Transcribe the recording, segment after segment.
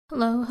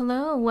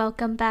Hello.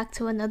 Welcome back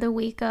to another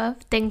week of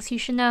Things You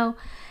Should Know.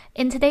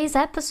 In today's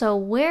episode,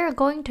 we're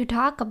going to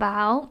talk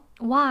about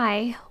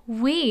why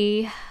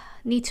we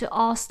need to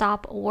all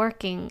stop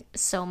working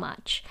so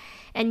much.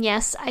 And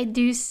yes, I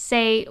do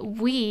say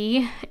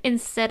we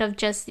instead of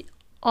just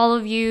all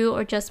of you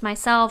or just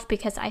myself,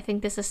 because I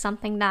think this is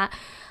something that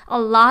a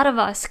lot of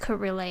us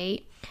could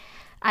relate.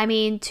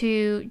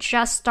 To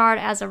just start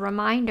as a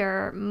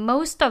reminder,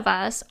 most of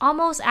us,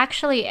 almost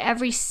actually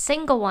every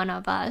single one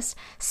of us,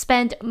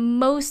 spend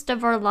most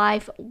of our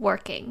life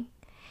working.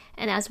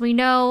 And as we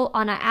know,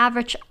 on an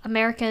average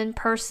American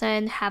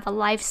person have a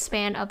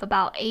lifespan of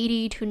about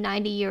 80 to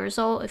 90 years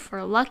old if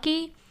we're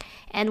lucky.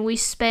 And we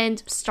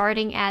spend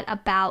starting at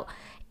about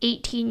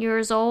 18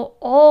 years old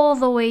all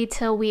the way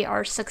till we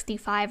are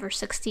 65 or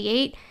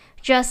 68,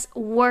 just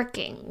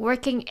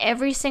working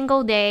every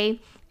single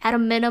day at a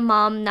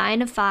minimum 9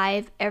 to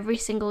 5 every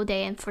single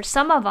day, and for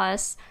some of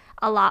us,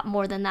 a lot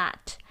more than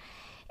that.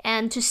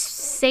 And to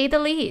say the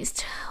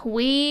least,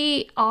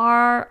 we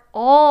are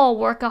all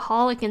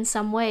workaholic in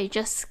some way,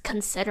 just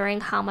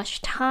considering how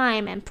much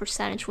time and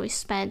percentage we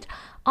spend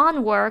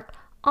on work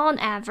on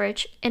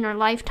average in our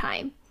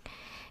lifetime.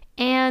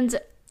 And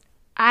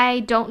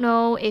I don't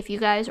know if you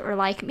guys are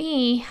like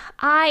me.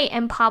 I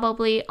am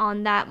probably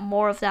on that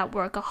more of that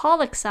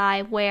workaholic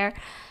side, where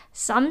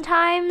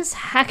sometimes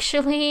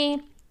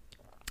actually,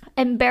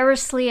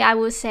 embarrassingly, I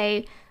would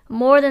say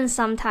more than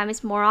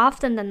sometimes, more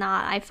often than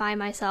not, I find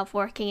myself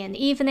working in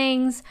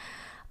evenings,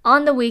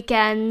 on the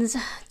weekends,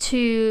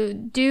 to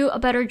do a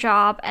better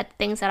job at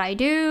things that I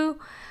do,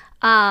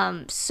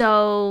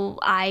 so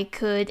I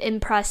could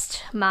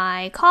impress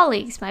my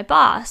colleagues, my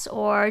boss,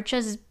 or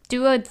just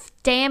do a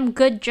damn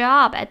good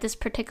job at this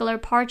particular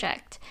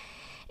project.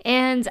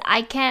 And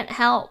I can't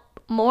help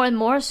more and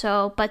more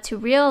so but to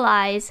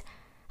realize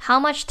how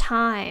much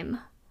time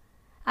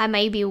I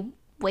may be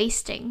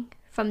wasting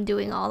from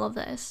doing all of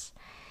this.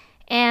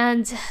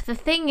 And the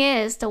thing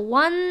is, the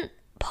one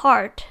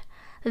part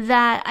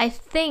that I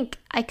think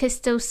I could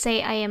still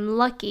say I am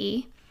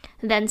lucky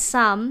than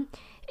some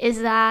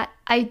is that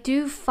I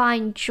do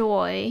find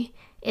joy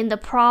in the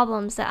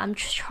problems that I'm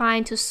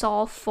trying to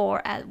solve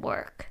for at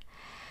work.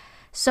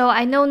 So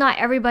I know not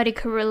everybody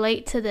could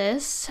relate to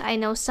this. I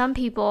know some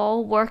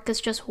people, work is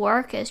just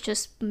work. It's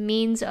just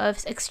means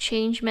of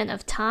exchangement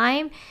of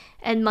time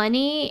and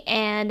money,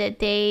 and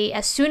they,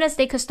 as soon as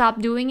they could stop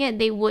doing it,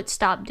 they would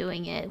stop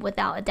doing it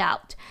without a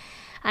doubt.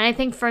 And I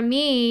think for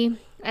me,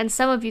 and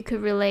some of you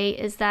could relate,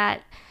 is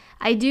that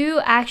I do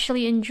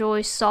actually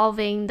enjoy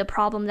solving the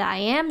problem that I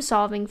am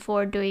solving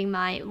for doing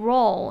my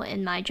role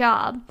in my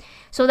job.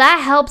 So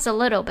that helps a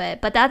little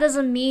bit, but that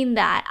doesn't mean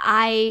that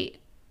I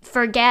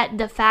forget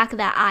the fact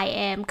that I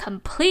am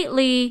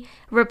completely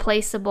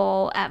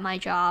replaceable at my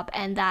job,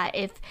 and that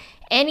if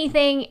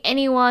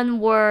anyone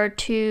were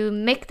to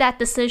make that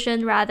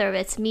decision, rather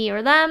it's me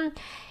or them,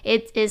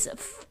 it is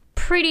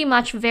pretty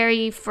much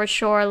very for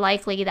sure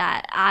likely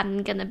that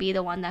I'm gonna be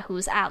the one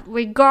who's out,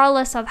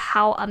 regardless of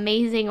how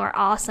amazing or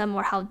awesome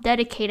or how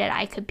dedicated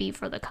I could be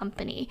for the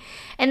company.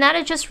 And that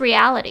is just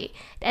reality.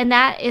 And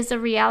that is a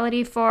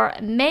reality for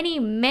many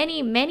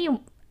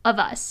of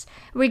us,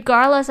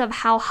 regardless of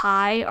how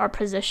high our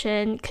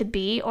position could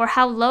be or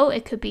how low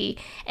it could be,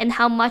 and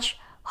how much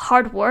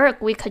hard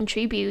work we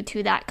contribute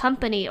to that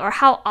company, or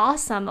how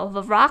awesome of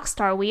a rock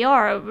star we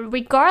are.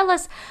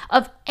 Regardless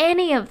of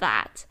any of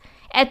that,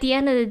 at the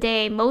end of the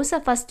day, most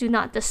of us do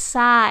not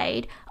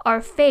decide our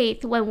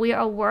fate when we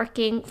are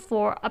working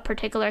for a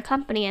particular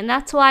company. And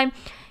that's why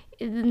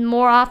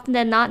more often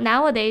than not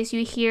nowadays,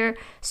 you hear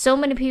so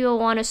many people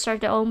want to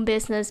start their own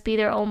business, be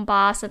their own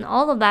boss, and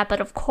all of that.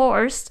 But of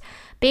course,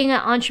 being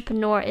an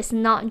entrepreneur is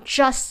not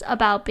just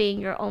about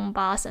being your own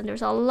boss, and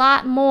there's a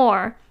lot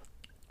more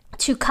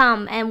to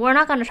come. And we're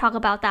not going to talk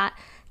about that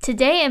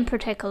today in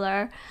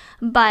particular,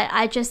 but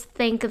I just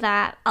think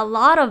that a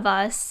lot of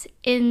us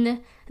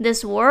in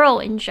this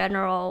world in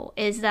general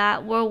is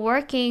that we're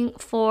working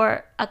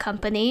for a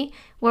company,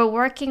 we're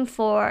working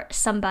for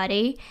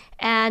somebody,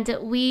 and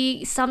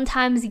we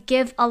sometimes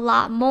give a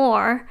lot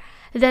more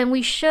than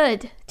we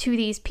should to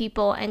these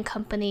people and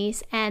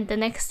companies. And the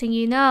next thing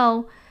you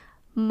know,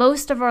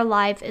 most of our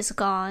life is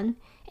gone,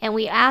 and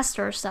we asked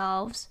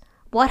ourselves,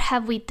 what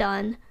have we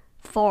done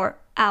for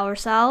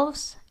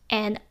ourselves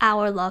and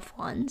our loved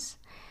ones?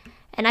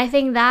 And I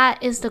think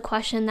that is the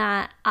question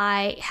that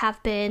I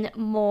have been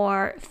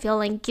more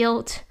feeling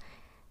guilt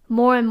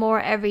more and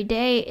more every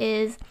day.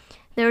 Is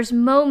there's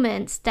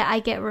moments that I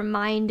get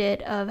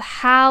reminded of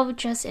how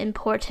just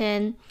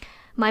important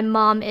my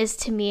mom is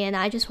to me, and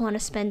I just want to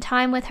spend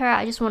time with her.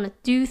 I just want to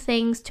do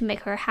things to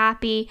make her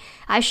happy.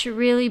 I should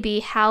really be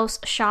house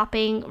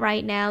shopping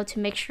right now to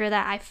make sure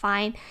that I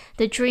find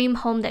the dream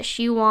home that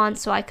she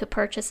wants so I could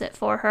purchase it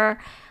for her.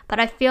 But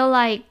I feel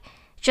like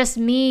just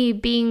me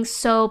being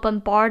so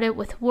bombarded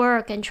with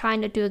work and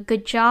trying to do a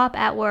good job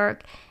at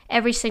work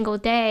every single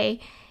day,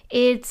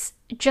 it's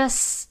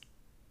just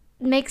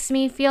makes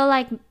me feel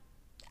like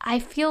I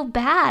feel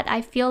bad.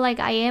 I feel like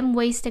I am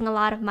wasting a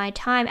lot of my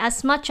time.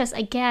 As much as,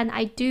 again,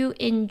 I do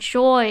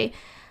enjoy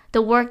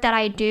the work that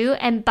I do.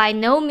 And by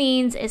no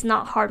means is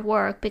not hard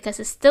work, because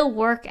it's still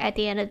work at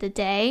the end of the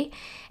day.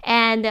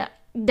 And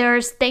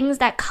there's things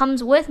that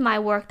comes with my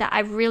work that I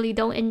really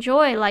don't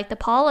enjoy, like the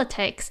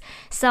politics,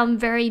 some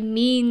very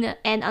mean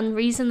and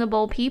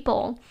unreasonable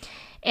people.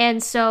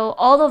 And so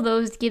all of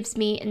those gives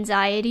me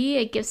anxiety.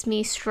 It gives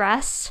me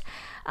stress.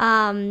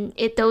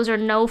 Those are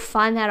no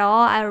fun at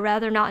all. I'd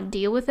rather not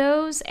deal with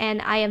those.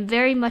 And I am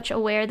very much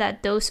aware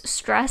that those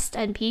stressed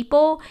and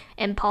people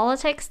and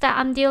politics that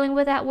I'm dealing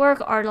with at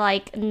work are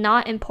like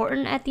not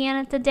important at the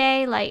end of the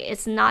day. Like,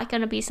 it's not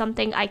going to be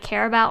something I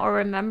care about or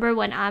remember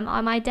when I'm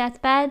on my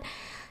deathbed.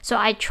 So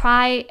I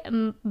try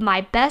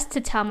my best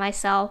to tell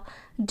myself,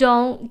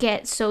 don't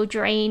get so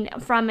drained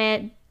from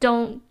it.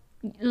 Don't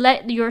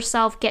let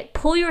yourself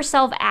pull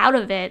yourself out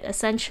of it,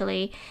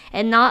 essentially,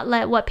 and not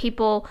let what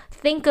people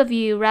think of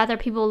you, rather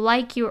people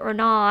like you or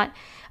not,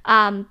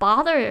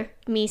 bother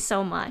me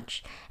so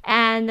much.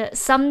 And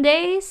some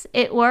days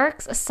it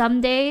works,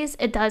 some days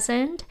it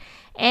doesn't.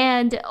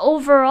 And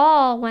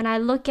overall, when I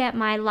look at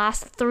my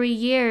last 3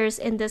 years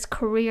in this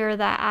career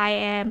that I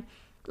am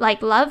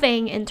like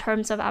loving, in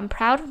terms of I'm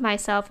proud of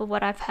myself of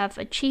what I have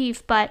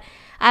achieved, but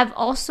I've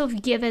also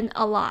given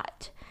a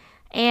lot.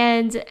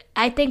 And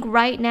I think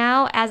right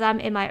now, as I'm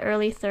in my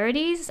early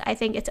 30s, I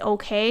think it's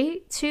okay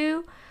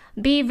to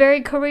be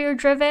very career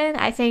driven.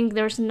 I think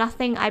there's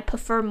nothing I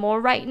prefer more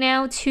right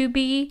now to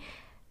be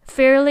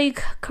fairly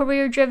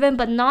career driven,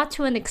 but not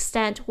to an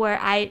extent where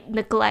I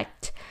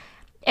neglect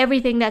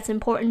everything that's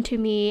important to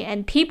me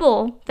and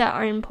people that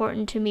are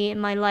important to me in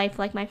my life,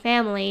 like my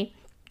family.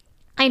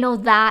 I know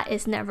that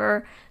is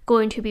never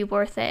going to be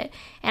worth it.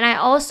 And I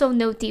also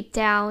know deep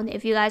down,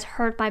 if you guys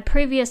heard my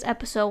previous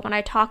episode when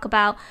I talk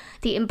about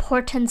the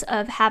importance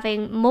of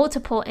having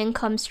multiple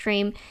income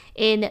stream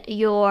in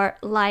your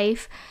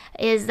life,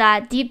 is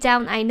that deep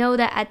down I know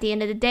that at the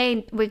end of the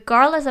day,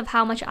 regardless of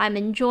how much I'm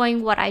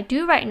enjoying what I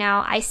do right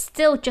now, I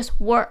still just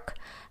work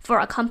for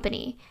a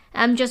company.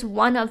 I'm just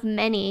one of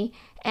many.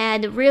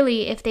 And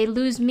really, if they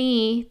lose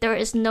me, there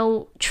is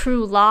no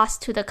true loss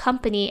to the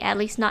company, at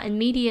least not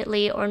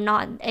immediately, or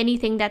not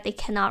anything that they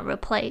cannot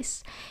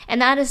replace.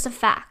 And that is the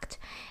fact.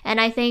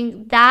 And I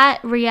think that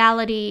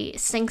reality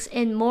sinks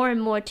in more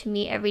and more to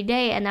me every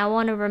day. And I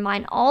want to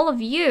remind all of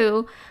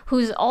you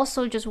who's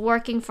also just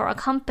working for a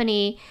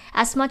company,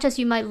 as much as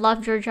you might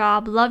love your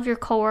job, love your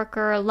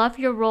coworker, love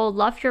your role,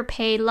 love your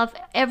pay, love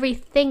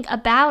everything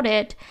about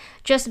it,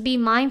 just be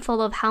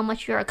mindful of how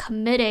much you're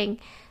committing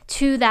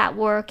to that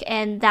work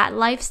and that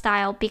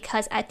lifestyle,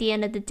 because at the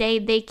end of the day,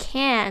 they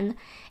can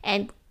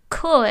and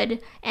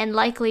could and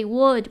likely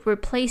would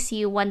replace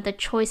you when the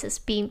choice is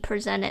being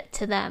presented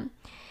to them.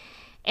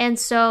 And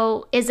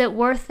so, is it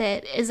worth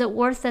it? Is it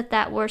worth it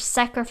that we're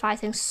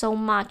sacrificing so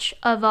much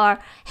of our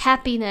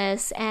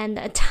happiness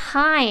and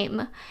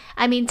time?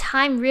 I mean,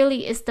 time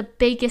really is the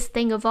biggest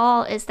thing of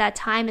all, is that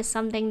time is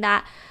something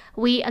that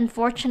we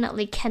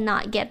unfortunately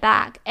cannot get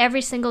back.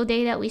 Every single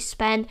day that we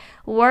spend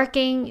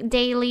working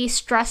daily,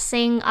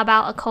 stressing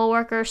about a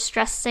coworker,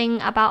 stressing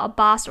about a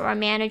boss or a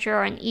manager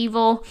or an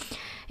evil,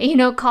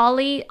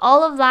 colleague,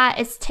 all of that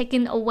is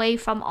taken away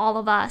from all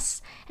of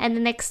us. And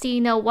the next thing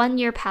you know, 1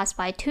 year passed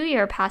by, 2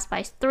 years passed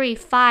by, 3,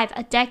 5,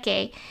 a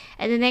decade.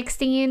 And the next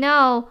thing you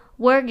know,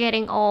 we're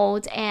getting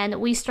old and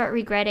we start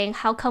regretting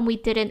how come we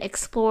didn't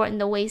explore in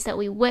the ways that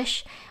we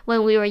wish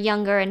when we were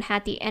younger and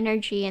had the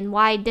energy, and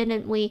why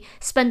didn't we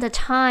spend the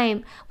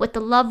time with the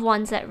loved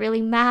ones that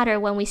really matter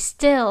when we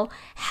still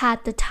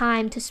had the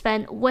time to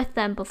spend with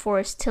them before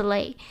it's too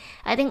late.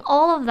 I think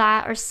all of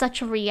that are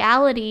such a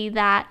reality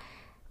that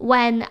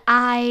when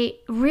I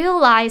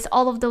realize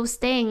all of those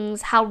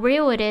things, how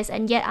real it is,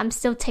 and yet I'm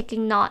still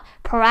taking not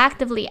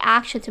proactively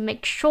action to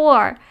make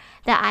sure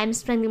that I'm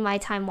spending my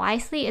time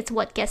wisely, it's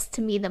what gets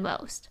to me the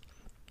most.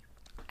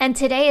 And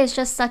today is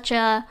just such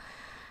a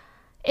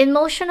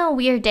emotional,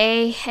 weird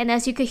day. And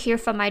as you could hear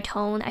from my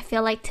tone, I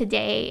feel like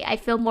today I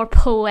feel more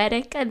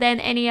poetic than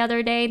any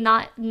other day.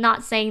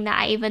 Not saying that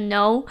I even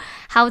know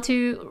how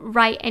to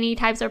write any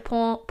types of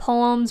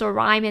poems or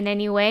rhyme in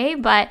any way,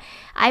 but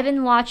I've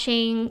been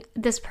watching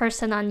this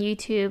person on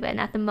YouTube, and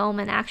at the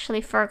moment I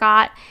actually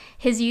forgot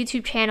his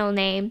YouTube channel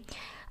name.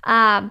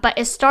 But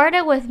it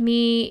started with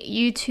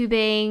me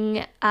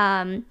YouTubing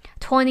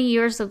 20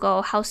 years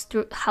ago,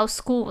 how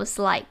school was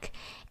like.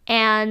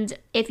 And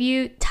if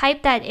you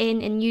type that in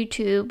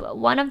YouTube,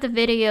 one of the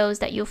videos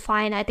that you'll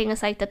find, I think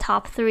it's like the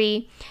top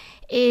 3,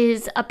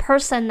 is a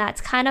person that's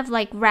kind of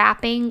like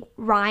rapping,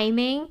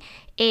 rhyming,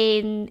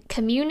 in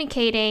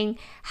communicating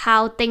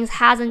how things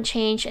hasn't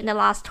changed in the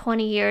last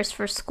 20 years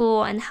for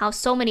school, and how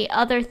so many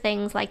other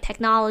things like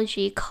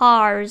technology,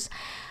 cars,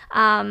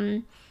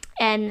 and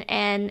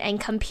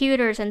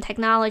computers and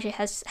technology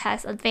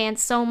has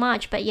advanced so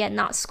much, but yet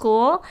not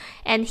school.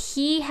 And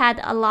he had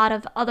a lot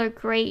of other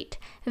great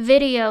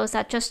videos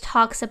that just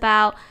talks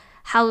about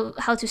how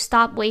to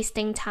stop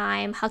wasting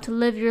time, how to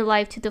live your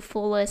life to the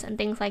fullest, and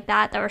things like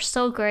that are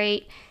so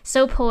great,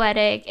 so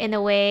poetic in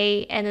a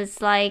way. And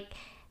it's like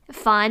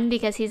fun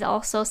because he's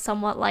also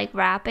somewhat like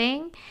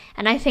rapping,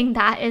 and I think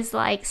that is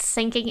like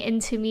sinking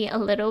into me a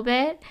little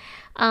bit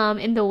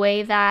in the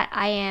way that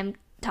I am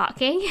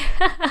talking.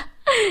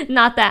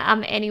 Not that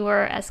I'm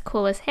anywhere as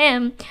cool as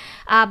him,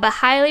 but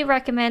highly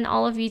recommend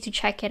all of you to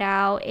check it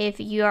out if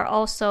you are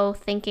also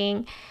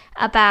thinking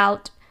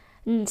about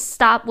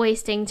stop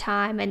wasting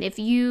time, and if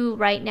you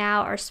right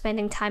now are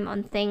spending time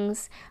on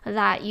things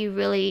that you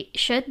really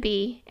should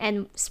be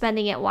and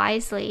spending it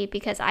wisely,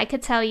 because I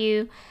could tell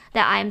you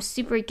that I'm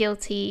super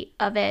guilty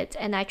of it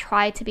and I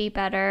try to be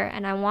better,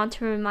 and I want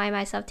to remind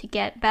myself to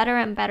get better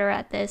and better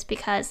at this,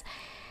 because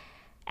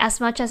as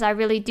much as I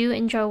really do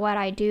enjoy what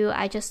I do,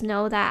 I just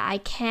know that I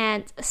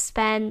can't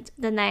spend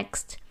the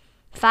next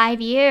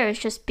 5 years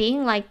just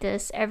being like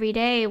this every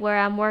day where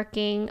I'm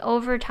working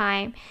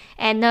overtime.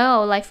 And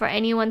no, like for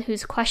anyone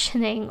who's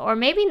questioning or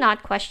maybe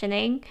not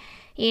questioning,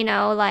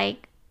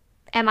 like,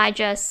 am I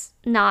just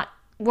not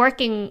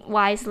working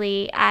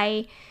wisely?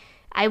 I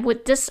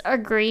would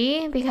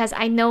disagree, because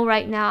I know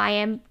right now I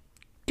am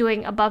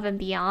doing above and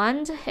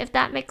beyond, if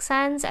that makes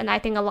sense. And I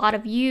think a lot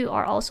of you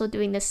are also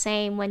doing the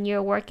same when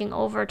you're working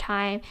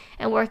overtime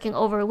and working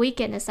over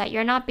weekend, is that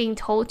you're not being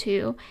told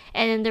to.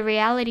 And the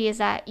reality is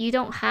that you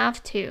don't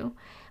have to,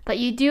 but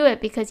you do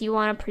it because you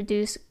want to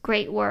produce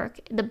great work,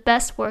 the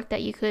best work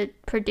that you could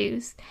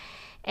produce.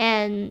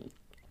 And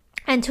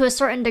to a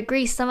certain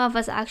degree, some of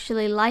us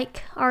actually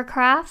like our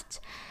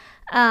craft,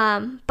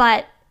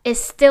 but it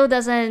still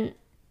doesn't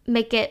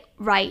make it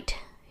right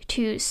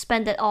to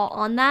spend it all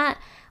on that,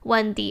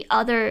 when the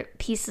other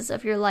pieces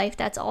of your life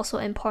that's also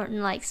important,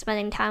 like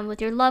spending time with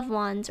your loved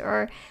ones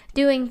or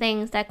doing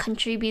things that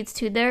contributes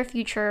to their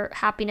future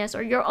happiness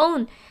or your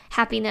own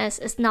happiness,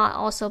 is not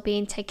also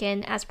being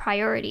taken as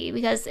priority.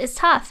 Because it's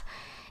tough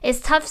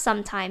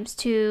sometimes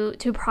to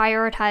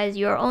prioritize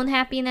your own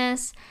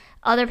happiness,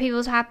 other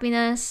people's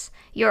happiness,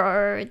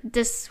 your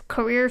this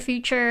career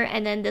future,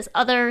 and then this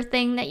other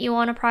thing that you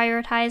want to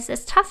prioritize.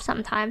 It's tough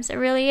sometimes, it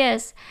really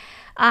is,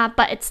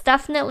 but it's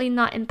definitely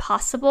not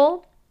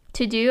impossible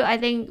to do. I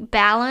think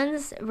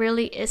balance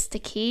really is the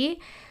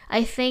key.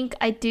 I think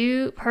I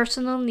do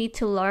personally need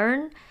to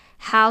learn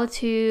how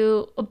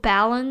to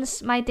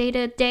balance my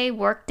day-to-day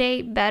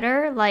workday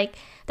better. Like,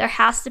 there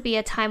has to be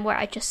a time where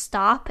I just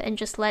stop and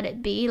just let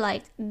it be.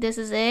 Like, this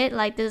is it.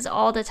 Like, this is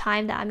all the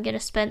time that I'm gonna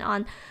spend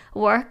on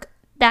work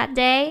that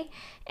day.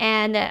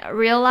 And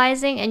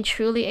realizing and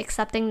truly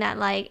accepting that,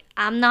 like,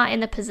 I'm not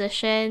in a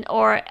position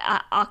or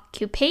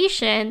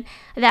occupation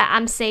that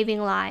I'm saving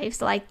lives.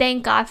 Like,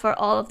 thank God for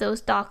all of those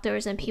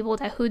doctors and people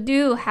who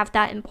do have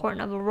that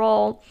important of a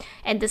role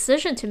and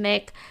decision to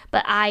make.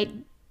 But I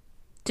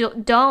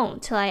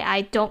don't. Like,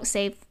 I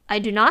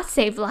do not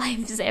save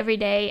lives every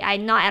day. I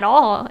not at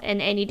all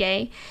in any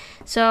day.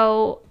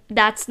 So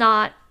that's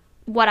not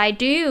what I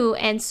do.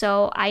 And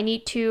so I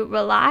need to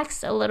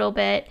relax a little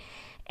bit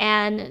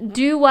and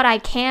do what I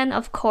can.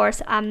 Of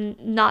course, I'm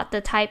not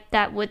the type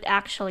that would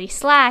actually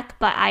slack,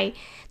 but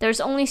there's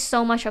only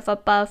so much of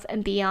above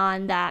and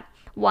beyond that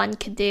one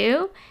could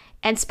do.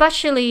 And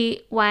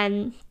especially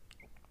when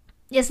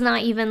it's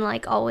not even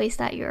like always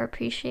that you're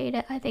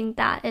appreciated. I think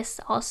that is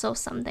also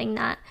something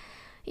that,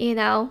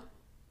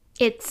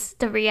 it's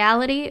the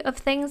reality of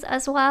things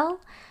as well.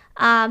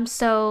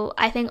 So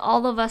I think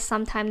all of us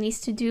sometimes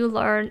needs to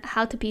learn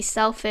how to be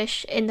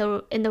selfish in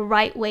the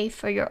right way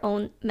for your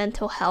own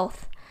mental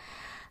health.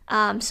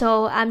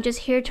 So I'm just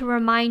here to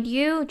remind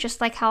you, just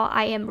like how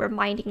I am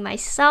reminding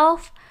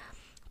myself,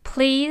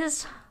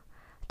 please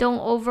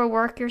don't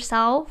overwork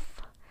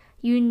yourself.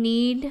 You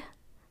need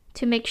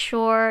to make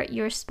sure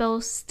you're still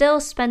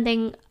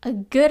spending a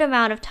good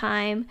amount of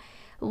time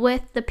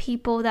with the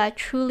people that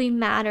truly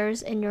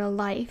matters in your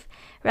life,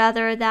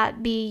 rather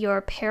that be your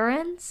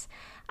parents.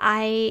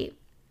 I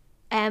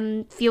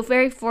feel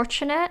very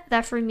fortunate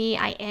that for me,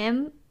 I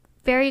am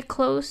very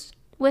close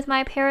with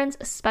my parents,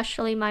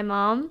 especially my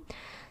mom.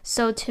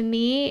 So to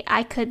me,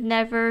 I could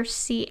never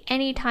see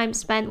any time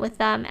spent with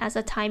them as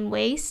a time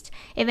waste.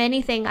 If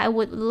anything, I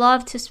would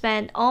love to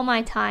spend all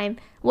my time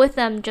with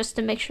them just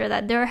to make sure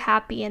that they're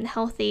happy and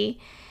healthy.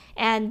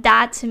 And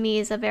that to me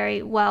is a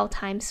very well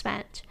time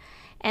spent.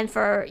 And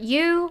for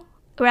you,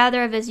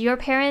 rather if it's your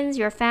parents,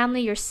 your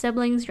family, your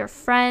siblings, your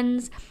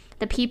friends,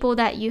 the people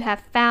that you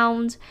have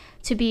found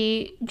to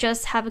be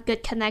just have a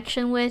good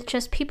connection with,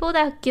 just people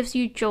that gives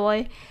you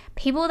joy,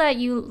 people that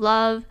you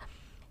love,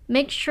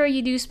 make sure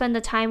you do spend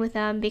the time with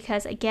them,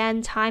 because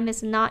again, time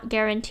is not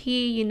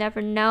guaranteed. You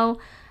never know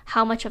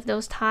how much of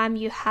those time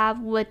you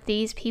have with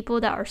these people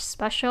that are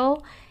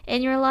special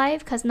in your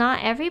life, because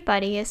not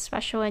everybody is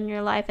special in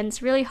your life, and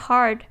it's really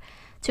hard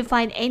to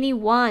find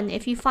anyone.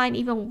 If you find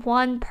even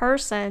one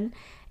person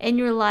in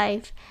your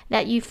life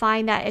that you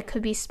find that it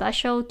could be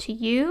special to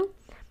you,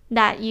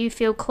 that you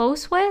feel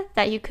close with,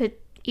 that you could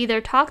either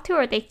talk to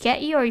or they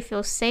get you or you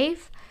feel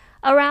safe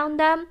around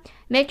them,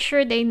 make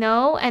sure they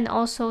know, and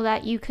also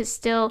that you could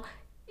still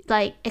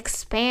like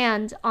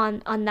expand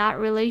on that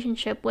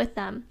relationship with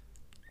them.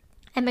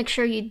 And make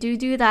sure you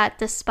do that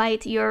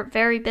despite you're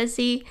very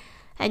busy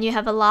and you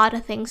have a lot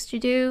of things to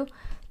do.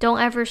 don't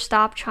ever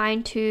stop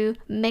trying to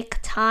make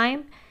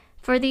time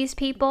for these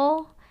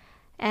people.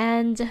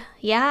 And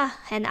yeah,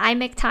 and I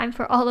make time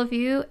for all of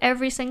you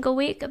every single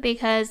week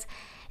because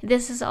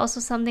this is also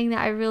something that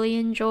I really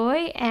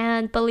enjoy.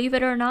 And believe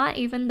it or not,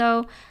 even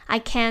though I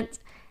can't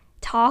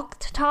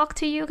talk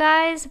to you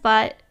guys,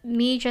 but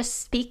me just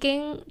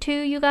speaking to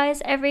you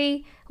guys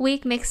every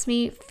week makes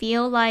me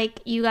feel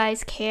like you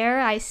guys care.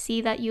 I see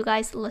that you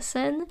guys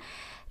listen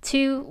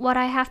to what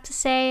I have to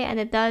say, and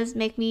it does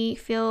make me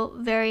feel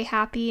very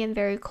happy and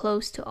very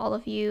close to all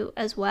of you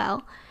as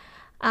well.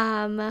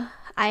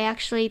 I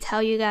actually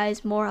tell you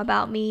guys more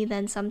about me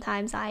than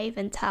sometimes I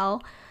even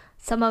tell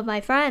some of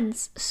my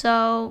friends.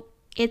 So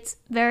it's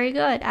very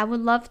good. I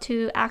would love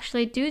to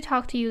actually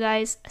talk to you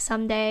guys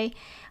someday.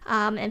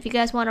 And if you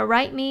guys want to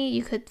write me,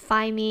 you could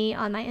find me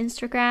on my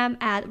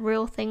Instagram at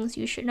Real Things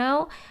You Should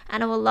Know.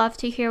 And I would love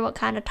to hear what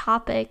kind of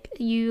topic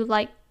you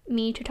like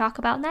me to talk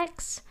about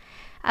next.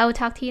 I will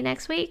talk to you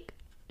next week.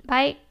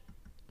 Bye.